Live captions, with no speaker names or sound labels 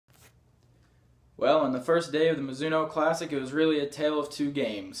Well, on the first day of the Mizuno Classic, it was really a tale of two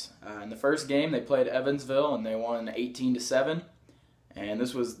games. In the first game, they played Evansville and they won 18-7. And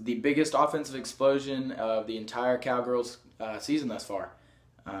this was the biggest offensive explosion of the entire Cowgirls season thus far.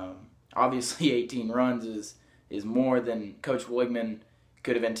 Obviously, 18 runs is more than Coach Willigman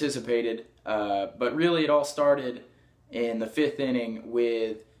could have anticipated. But really, it all started in the fifth inning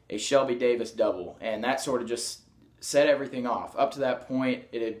with a Shelby Davis double, and that sort of just set everything off. Up to that point,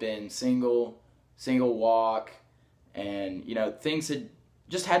 it had been single walk, and things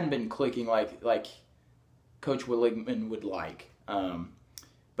hadn't been clicking like Coach Willigman would like.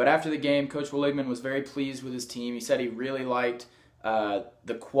 But after the game, Coach Willigman was very pleased with his team. He said he really liked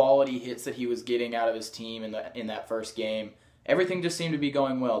the quality hits that he was getting out of his team in that first game. Everything just seemed to be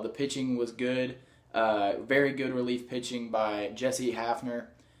going well. The pitching was good, very good relief pitching by Jesse Hafner.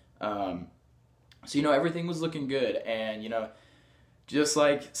 So everything was looking good, and just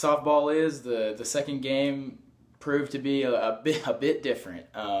like softball is, the second game proved to be a bit different.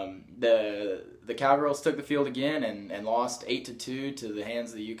 The Cowgirls took the field again and lost 8-2 to the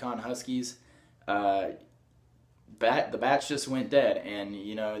hands of the Yukon Huskies. The bats just went dead, and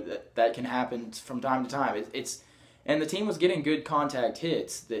that can happen from time to time. And the team was getting good contact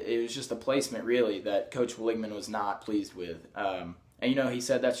hits. It was just the placement really that Coach Willigman was not pleased with. And he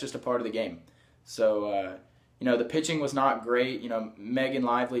said that's just a part of the game. So the pitching was not great. Megan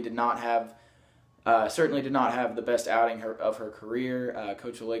Lively certainly did not have the best outing of her career.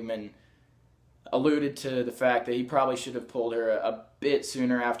 Coach Willigman alluded to the fact that he probably should have pulled her a bit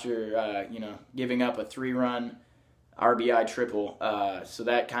sooner after giving up a 3-run RBI triple. So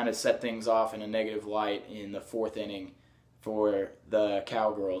that kind of set things off in a negative light in the fourth inning for the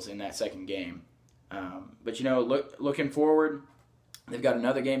Cowgirls in that second game. But looking forward, they've got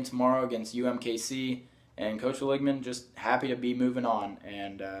another game tomorrow against UMKC, and Coach Willigman just happy to be moving on,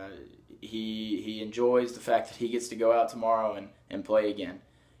 and he enjoys the fact that he gets to go out tomorrow and play again.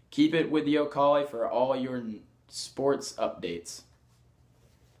 Keep it with the O'Cauley for all your sports updates.